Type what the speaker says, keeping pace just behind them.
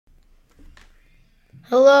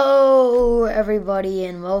Hello, everybody,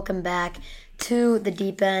 and welcome back to the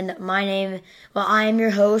Deep End. I am your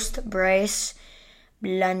host, Bryce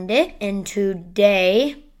Blundet, and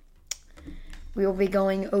today we will be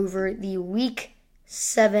going over the Week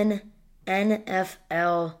 7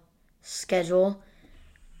 NFL schedule.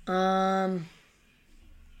 Hope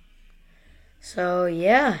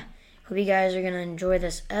you guys are going to enjoy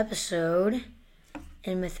this episode,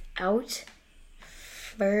 and without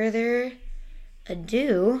further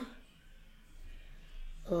ado,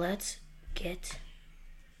 let's get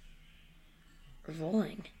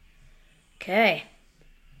rolling. Okay.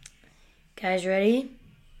 Guys, ready?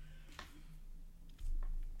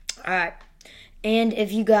 Alright. And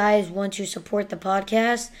if you guys want to support the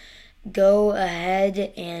podcast, go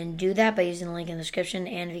ahead and do that by using the link in the description.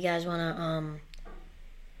 And if you guys want to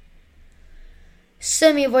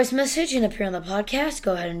send me a voice message and appear on the podcast,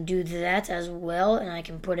 go ahead and do that as well, and I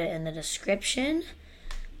can put it in the description.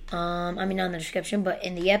 Not in the description, but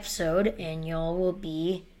in the episode, and y'all will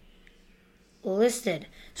be listed.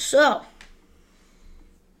 So,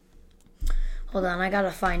 hold on, I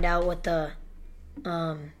gotta find out what the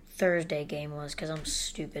Thursday game was, because I'm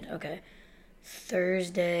stupid. Okay,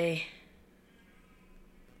 Thursday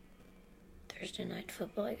night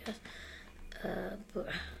football, I guess.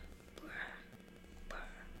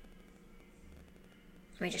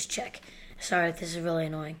 Let me just check. Sorry, this is really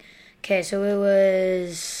annoying. Okay, so it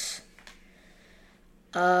was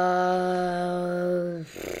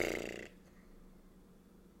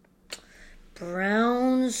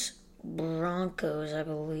Browns, Broncos, I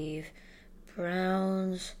believe.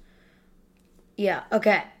 Browns. Yeah,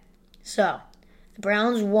 okay. So, the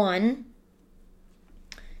Browns won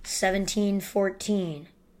 17-14.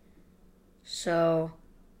 So,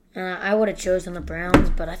 I would have chosen the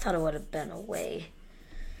Browns, but I thought it would have been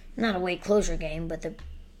not a way closer game, but the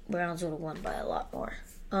Browns would have won by a lot more.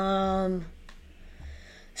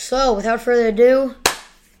 So, without further ado,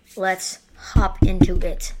 let's hop into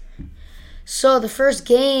it. So, the first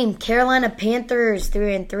game, Carolina Panthers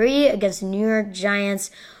 3-3 against the New York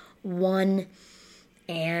Giants 1-5.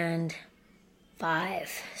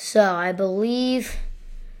 So, I believe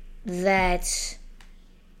that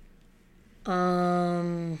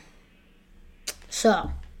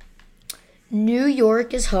New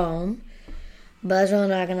York is home, but that's really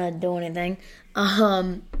not going to do anything.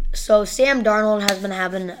 So Sam Darnold has been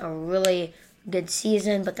having a really good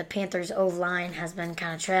season, but the Panthers O-line has been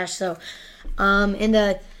kind of trash. So, in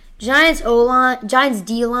the Giants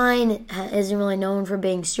D-line isn't really known for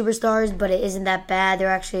being superstars, but it isn't that bad. They're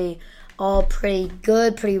actually all pretty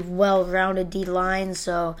good, pretty well-rounded D-line.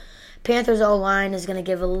 So, Panthers O-line is gonna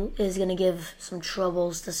give some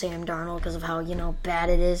troubles to Sam Darnold because of how bad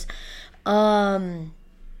it is.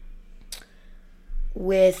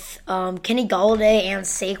 With Kenny Golladay and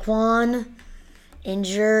Saquon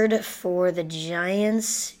injured for the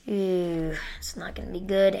Giants, it's not going to be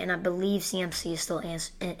good. And I believe CMC is still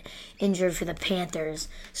injured for the Panthers.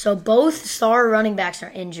 So both star running backs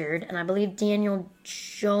are injured, and I believe Daniel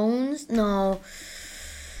Jones. So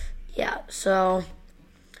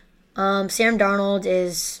Sam Darnold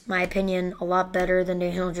is, my opinion, a lot better than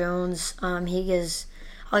Daniel Jones. He is.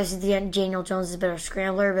 Obviously, Daniel Jones is a better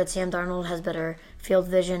scrambler, but Sam Darnold has better field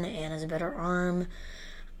vision and has a better arm,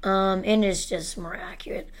 and is just more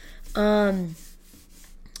accurate.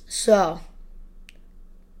 So,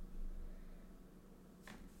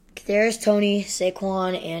 there's Tony,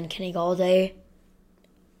 Saquon, and Kenny Golladay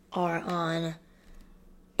are on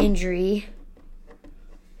injury,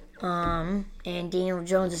 and Daniel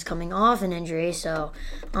Jones is coming off an injury, so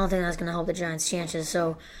I don't think that's going to help the Giants' chances.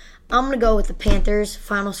 So, I'm going to go with the Panthers.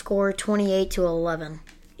 Final score, 28-11.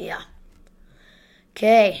 Yeah.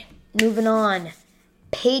 Okay, moving on.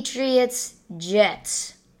 Patriots,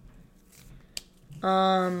 Jets.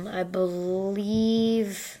 I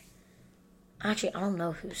believe... Actually, I don't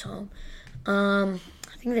know who's home. I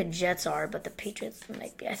think the Jets are, but the Patriots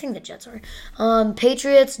might be. I think the Jets are.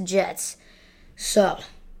 Patriots, Jets. So,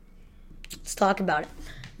 let's talk about it.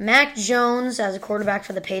 Mac Jones, as a quarterback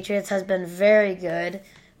for the Patriots, has been very good.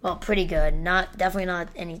 Well, pretty good. Definitely not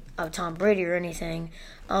any of Tom Brady or anything.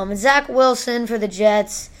 Zach Wilson for the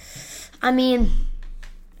Jets. I mean,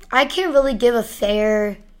 I can't really give a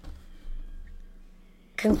fair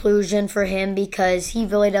conclusion for him because he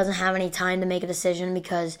really doesn't have any time to make a decision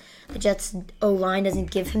because the Jets O-line doesn't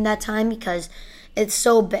give him that time because it's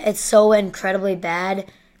so incredibly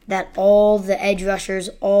bad that all the edge rushers,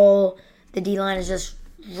 all the D-line is just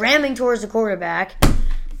ramming towards the quarterback.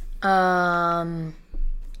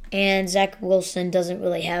 And Zach Wilson doesn't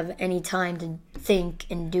really have any time to think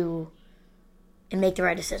and do and make the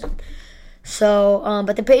right decision. So,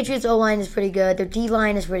 but the Patriots O-line is pretty good. Their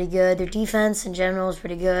D-line is pretty good. Their defense in general is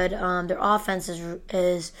pretty good. Their offense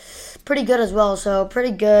is pretty good as well. So,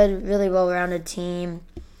 pretty good, really well-rounded team.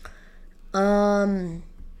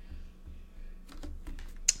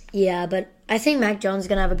 Yeah, but I think Mac Jones is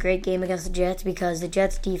going to have a great game against the Jets because the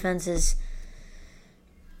Jets' defense is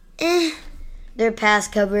their pass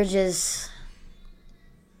coverage is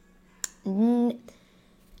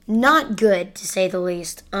not good, to say the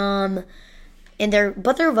least.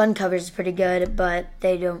 But their run coverage is pretty good, but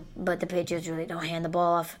the Patriots really don't hand the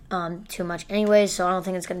ball off too much anyway, so I don't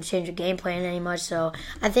think it's going to change the game plan any much. So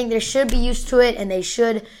I think they should be used to it, and they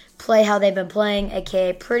should play how they've been playing,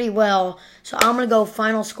 aka pretty well. So I'm going to go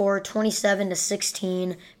final score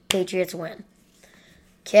 27-16, Patriots win.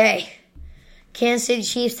 Okay. Kansas City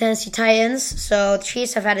Chiefs, Tennessee Titans. So the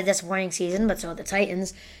Chiefs have had a disappointing season, but so have the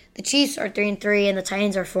Titans. The Chiefs are 3-3, and the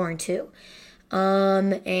Titans are 4-2.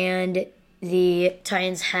 And the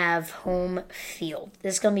Titans have home field.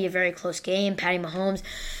 This is going to be a very close game. Patty Mahomes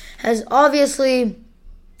has obviously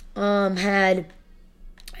had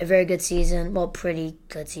a very good season. Well, pretty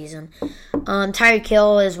good season. Tyreek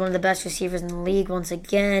Hill is one of the best receivers in the league once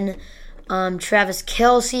again. Travis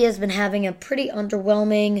Kelce has been having a pretty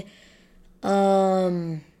underwhelming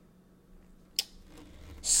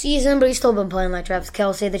season, but he's still been playing like Travis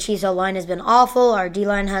Kelce. The Chiefs' O-line has been awful, our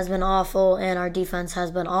D-line has been awful, and our defense has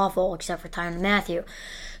been awful, except for Tyrann Mathieu.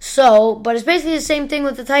 So, but it's basically the same thing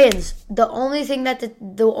with the Titans. The only thing that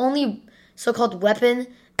the only so-called weapon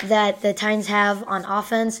that the Titans have on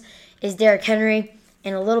offense is Derrick Henry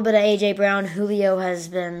and a little bit of A.J. Brown. Julio has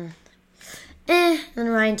been and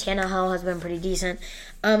Ryan Tannehill has been pretty decent.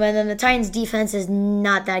 And then the Titans' defense is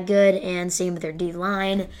not that good, and same with their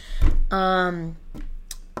D-line.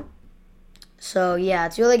 So, yeah,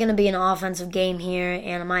 it's really going to be an offensive game here,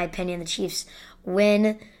 and in my opinion, the Chiefs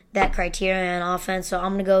win that criteria on offense. So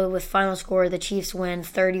I'm going to go with final score, the Chiefs win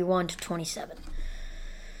 31-27.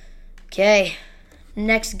 Okay,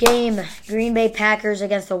 next game, Green Bay Packers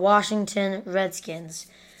against the Washington Redskins.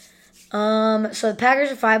 So the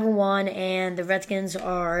Packers are 5-1, and the Redskins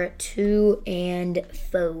are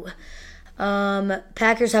 2-4.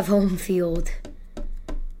 Packers have home field.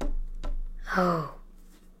 Oh,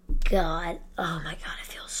 God. Oh, my God. I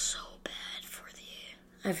feel so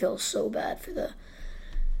bad for the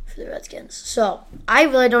Redskins. So, I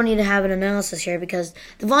really don't need to have an analysis here because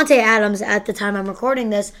Davante Adams, at the time I'm recording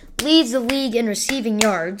this, leads the league in receiving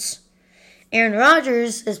yards. Aaron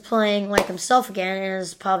Rodgers is playing like himself again and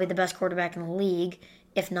is probably the best quarterback in the league,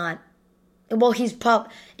 if not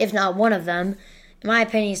one of them. In my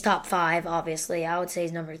opinion, he's top 5, obviously. I would say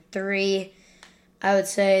he's number 3. I would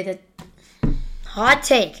say that hot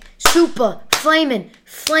take, super flamin'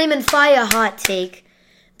 fire hot take.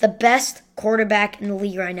 The best quarterback in the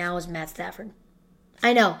league right now is Matt Stafford.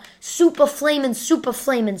 I know, super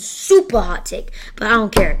hot take, but I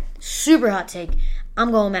don't care. Super hot take.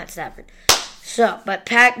 I'm going Matt Stafford. So,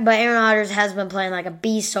 but Aaron Rodgers has been playing like a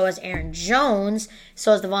beast. So has Aaron Jones.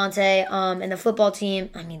 So has Davante. And the football team.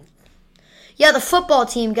 The football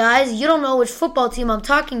team, guys. You don't know which football team I'm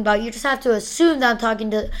talking about. You just have to assume that I'm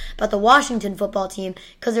talking about the Washington football team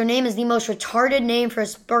because their name is the most retarded name for a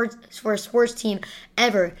sports team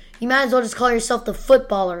ever. You might as well just call yourself the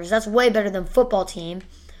Footballers. That's way better than football team.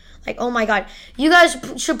 Like, oh my God, you guys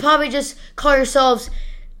should probably just call yourselves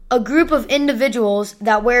a group of individuals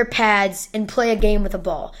that wear pads and play a game with a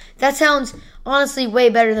ball. That sounds honestly way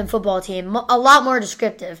better than football team. A lot more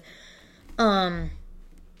descriptive. But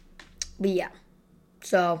yeah.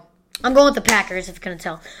 So, I'm going with the Packers, if you couldn't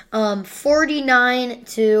tell.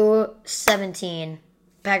 49-17.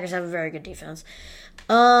 Packers have a very good defense.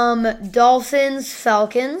 Dolphins,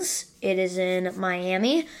 Falcons. It is in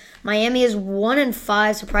Miami. Miami is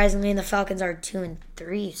 1-5, surprisingly, and the Falcons are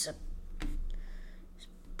 2-3,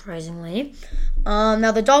 surprisingly.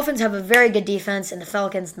 Now, the Dolphins have a very good defense, and the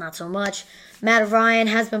Falcons not so much. Matt Ryan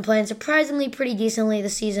has been playing surprisingly pretty decently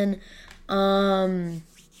this season.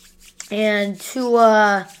 And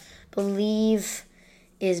Tua, believe,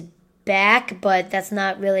 is back, but that's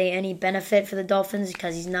not really any benefit for the Dolphins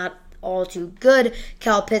because he's not all too good.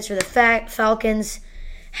 Kyle Pitts for the Falcons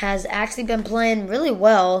has actually been playing really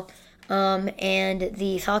well, and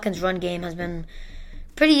the Falcons' run game has been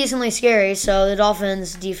pretty decently scary, so the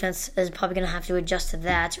Dolphins' defense is probably going to have to adjust to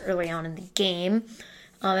that early on in the game.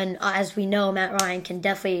 And as we know, Matt Ryan can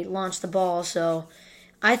definitely launch the ball, so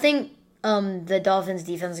I think the Dolphins'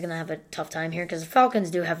 defense is going to have a tough time here because the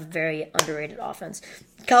Falcons do have a very underrated offense.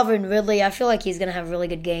 Calvin Ridley, I feel like he's going to have a really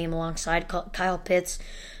good game alongside Kyle Pitts.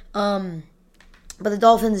 But the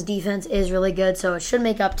Dolphins' defense is really good, so it should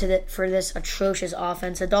make up for this atrocious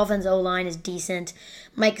offense. The Dolphins' O-line is decent.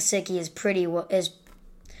 Mike Gesicki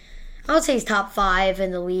I would say he's top 5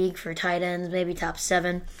 in the league for tight ends, maybe top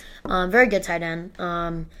 7. Very good tight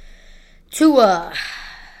end. Tua,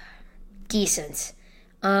 decent.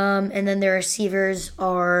 And then their receivers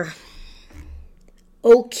are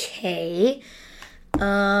okay.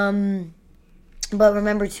 But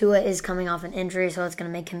remember, Tua is coming off an injury, so it's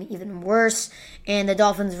going to make him even worse. And the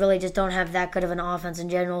Dolphins really just don't have that good of an offense in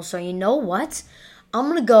general. So you know what? I'm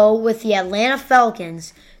going to go with the Atlanta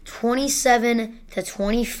Falcons,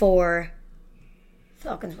 27-24.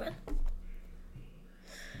 Falcons win.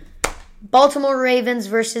 Baltimore Ravens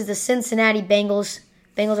versus the Cincinnati Bengals.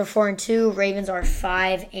 Bengals are 4-2. Ravens are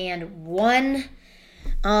 5-1.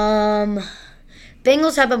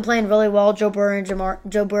 Bengals have been playing really well. Joe Burrow and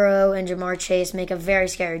Jamar Chase make a very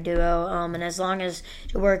scary duo. And as long as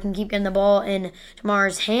Joe Burrow can keep getting the ball in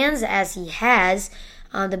Jamar's hands as he has,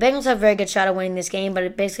 the Bengals have a very good shot at winning this game, but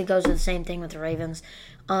it basically goes to the same thing with the Ravens.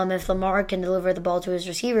 If Lamar can deliver the ball to his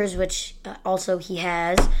receivers, which also he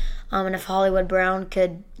has, and if Hollywood Brown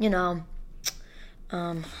could, how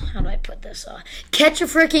do I put this? Catch a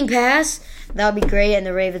freaking pass, that would be great, and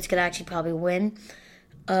the Ravens could actually probably win.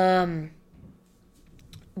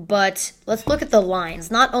 But let's look at the lines.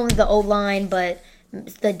 Not only the O-line, but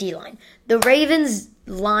the D-line. The Ravens'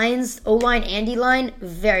 lines, O-line and D-line,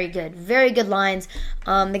 very good. Very good lines.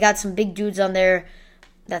 They got some big dudes on there.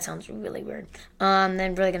 That sounds really weird.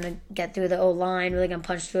 Then really going to get through the O-line, really going to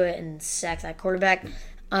punch through it and sack that quarterback.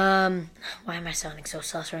 Why am I sounding so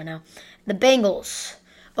sus right now? The Bengals.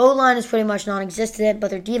 O-line is pretty much non-existent,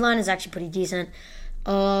 but their D-line is actually pretty decent.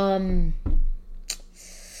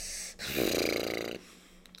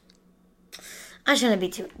 I shouldn't be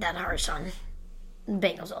that harsh on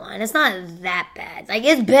Bengals O-line. It's not that bad.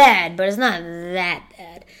 It's bad, but it's not that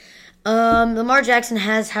bad. Lamar Jackson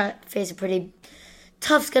has faced a pretty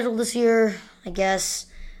tough schedule this year, I guess.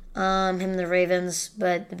 Him and the Ravens,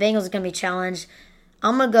 but the Bengals are going to be challenged.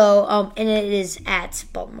 I'm going to go, and it is at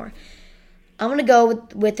Baltimore. I'm going to go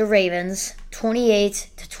with the Ravens,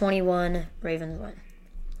 28-21. Ravens win.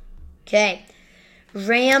 Okay.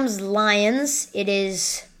 Rams-Lions. It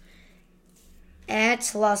is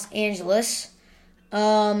at Los Angeles.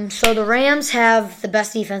 So the Rams have the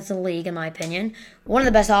best defense in the league, in my opinion. One of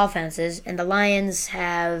the best offenses, and the Lions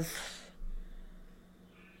have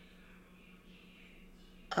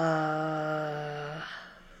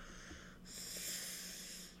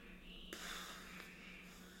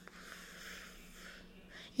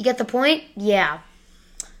you get the point? Yeah.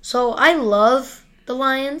 So I love the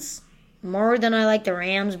Lions more than I like the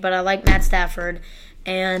Rams, but I like Matt Stafford,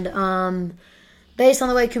 and based on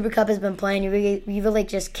the way Cooper Kupp has been playing, you really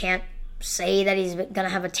just can't say that he's going to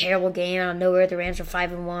have a terrible game out of nowhere. The Rams are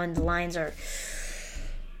 5-1. The Lions are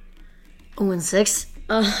 0-6.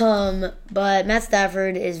 But Matt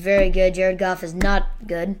Stafford is very good. Jared Goff is not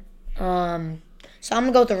good. So I'm going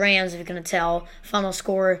to go with the Rams, if you're going to tell. Final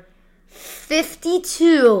score,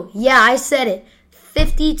 52. Yeah, I said it.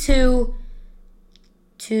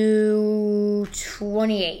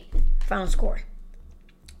 52-28. Final score.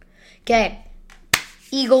 Okay.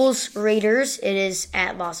 Eagles, Raiders. It is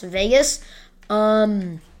at Las Vegas.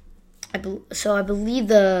 I believe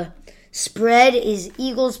the spread is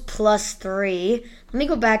Eagles +3. Let me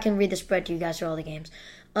go back and read the spread to you guys for all the games.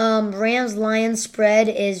 Rams, Lions spread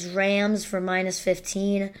is Rams for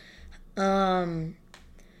 -15.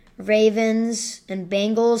 Ravens and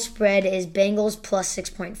Bengals spread is Bengals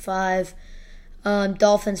 +6.5.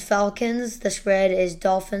 Dolphins, Falcons. The spread is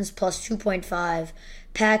Dolphins +2.5.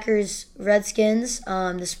 Packers, Redskins,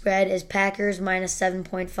 the spread is Packers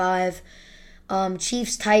 -7.5.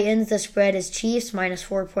 Chiefs, Titans, the spread is Chiefs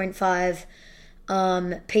 -4.5.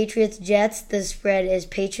 Patriots, Jets, the spread is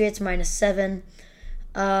Patriots -7.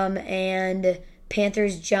 And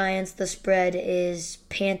Panthers, Giants, the spread is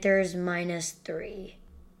Panthers -3.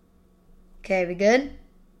 Okay, we good?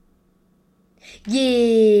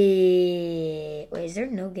 Yeah. Wait, is there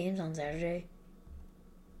no games on Saturday?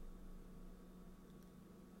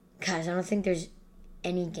 Guys, I don't think there's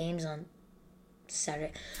any games on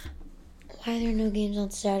Saturday. Why are there no games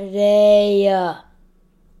on Saturday?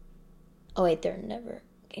 Oh, wait, there are never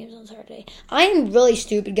games on Saturday. I'm really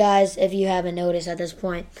stupid, guys, if you haven't noticed at this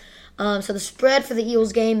point. So the spread for the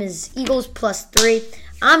Eagles game is Eagles +3.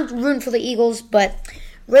 I'm rooting for the Eagles, but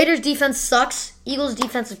Raiders defense sucks. Eagles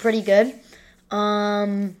defense is pretty good.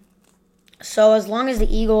 So as long as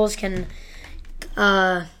the Eagles can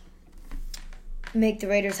make the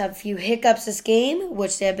Raiders have a few hiccups this game,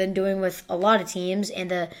 which they have been doing with a lot of teams, and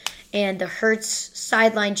the Hurts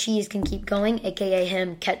sideline cheese can keep going, aka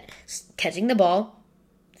him catching the ball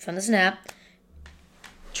from the snap,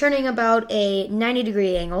 turning about a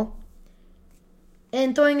 90-degree angle,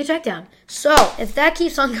 and throwing a check down. So, if that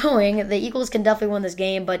keeps on going, the Eagles can definitely win this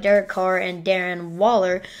game, but Derek Carr and Darren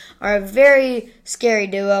Waller are a very scary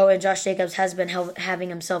duo, and Josh Jacobs has been having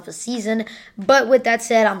himself a season. But with that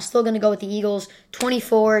said, I'm still going to go with the Eagles.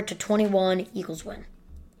 24-21, Eagles win.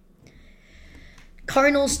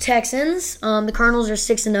 Cardinals-Texans. The Cardinals are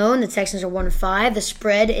 6-0, and the Texans are 1-5. The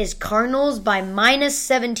spread is Cardinals by minus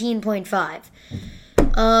 17.5.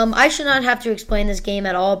 I should not have to explain this game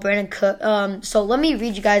at all. Brandon Cook. So let me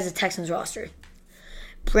read you guys the Texans roster.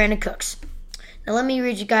 Brandon Cooks. Now let me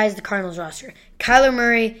read you guys the Cardinals roster. Kyler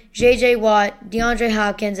Murray, J.J. Watt, DeAndre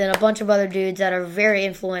Hopkins, and a bunch of other dudes that are very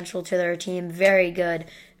influential to their team. Very good.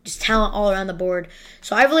 Just talent all around the board.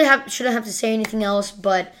 So I really shouldn't have to say anything else,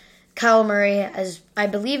 but Kyler Murray, as I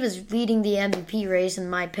believe, is leading the MVP race, in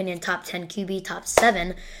my opinion, top 10 QB, top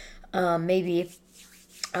 7, maybe.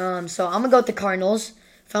 So I'm going to go with the Cardinals.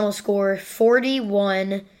 Final score,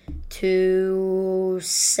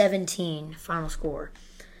 41-17. Final score.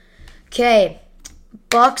 Okay,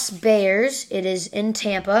 Bucks-Bears. It is in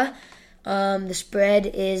Tampa. The spread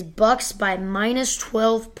is Bucks by minus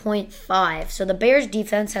 12.5. So the Bears'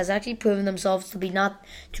 defense has actually proven themselves to be not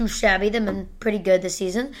too shabby. They've been pretty good this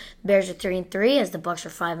season. The Bears are 3-3, as the Bucks are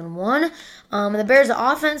 5-1. And the Bears'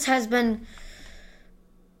 offense has been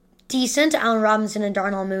decent. Allen Robinson and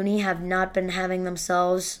Darnell Mooney have not been having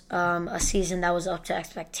themselves a season that was up to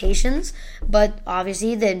expectations, but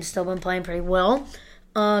obviously they've still been playing pretty well.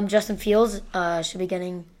 Justin Fields should be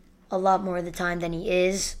getting a lot more of the time than he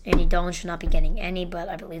is. Andy Dalton should not be getting any, but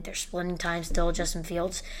I believe they're splitting time still. Justin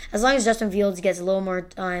Fields, as long as Justin Fields gets a little more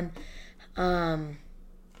time. But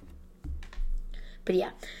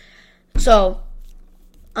yeah, so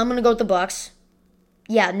I'm gonna go with the Bucks.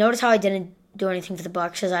 Yeah, notice how I didn't do anything for the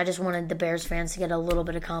Bucks, because I just wanted the Bears fans to get a little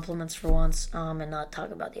bit of compliments for once, and not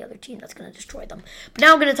talk about the other team that's going to destroy them. But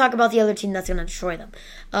now I'm going to talk about the other team that's going to destroy them.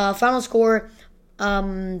 Final score,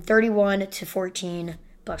 31-14,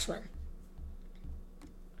 Bucks win.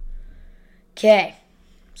 Okay,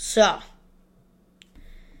 so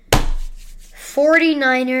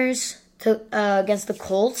 49ers against the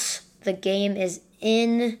Colts. The game is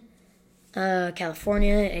in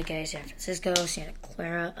California, aka San Francisco, Santa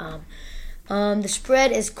Clara. The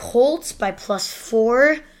spread is Colts by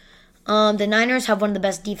 +4. The Niners have one of the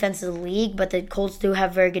best defenses in the league, but the Colts do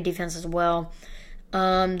have very good defense as well.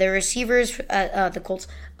 The receivers, the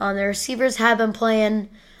receivers have been playing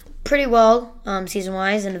pretty well,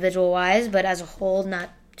 season-wise, individual-wise, but as a whole, not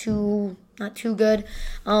too good.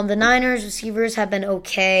 The Niners receivers have been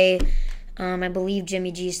okay. I believe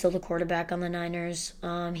Jimmy G is still the quarterback on the Niners.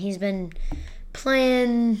 He's been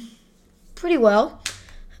playing pretty well.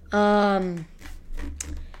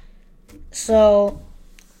 So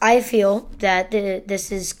I feel that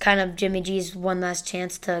this is kind of Jimmy G's one last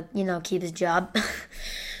chance to, keep his job.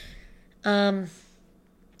 But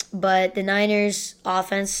the Niners'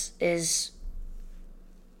 offense is,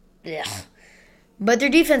 but their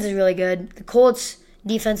defense is really good. The Colts'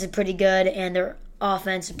 defense is pretty good, and their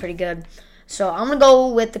offense is pretty good. So I'm going to go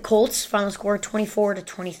with the Colts. Final score,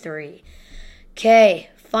 24-23. Okay.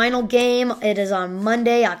 Final game, it is on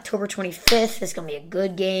Monday, October 25th. It's going to be a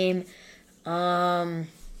good game.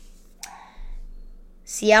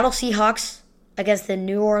 Seattle Seahawks against the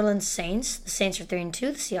New Orleans Saints. The Saints are 3-2.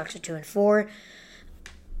 The Seahawks are 2-4.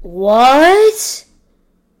 What?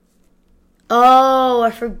 Oh,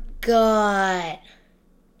 I forgot.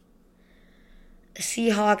 The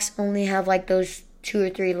Seahawks only have those 2 or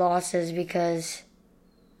 3 losses because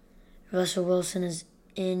Russell Wilson is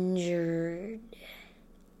injured.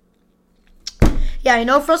 Yeah, I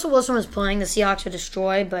know if Russell Wilson was playing, the Seahawks would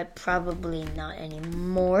destroy, but probably not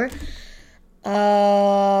anymore.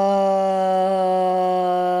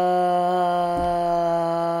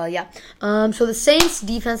 So the Saints'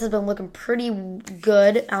 defense has been looking pretty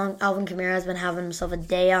good. Alvin Kamara has been having himself a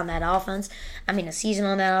day on that offense. A season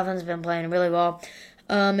on that offense. Been playing really well.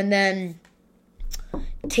 And then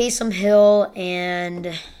Taysom Hill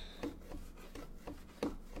and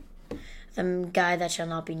the guy that shall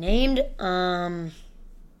not be named. Been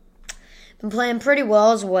playing pretty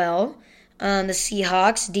well as well. The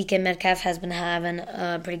Seahawks, DK Metcalf has been having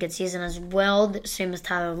a pretty good season as well, same as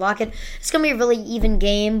Tyler Lockett. It's going to be a really even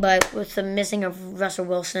game, but with the missing of Russell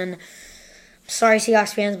Wilson, sorry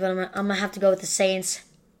Seahawks fans, but I'm going to have to go with the Saints.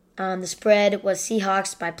 The spread was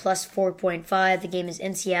Seahawks by +4.5. The game is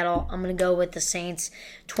in Seattle. I'm going to go with the Saints,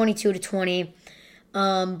 22-20.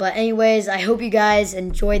 But anyways, I hope you guys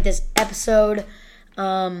enjoyed this episode.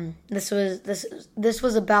 This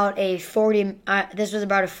was about a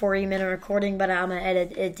 40-minute recording, but I'm gonna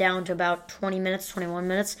edit it down to about 20 minutes, 21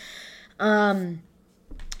 minutes.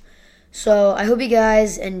 So I hope you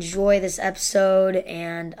guys enjoy this episode,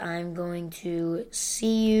 and I'm going to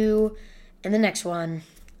see you in the next one.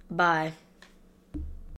 Bye.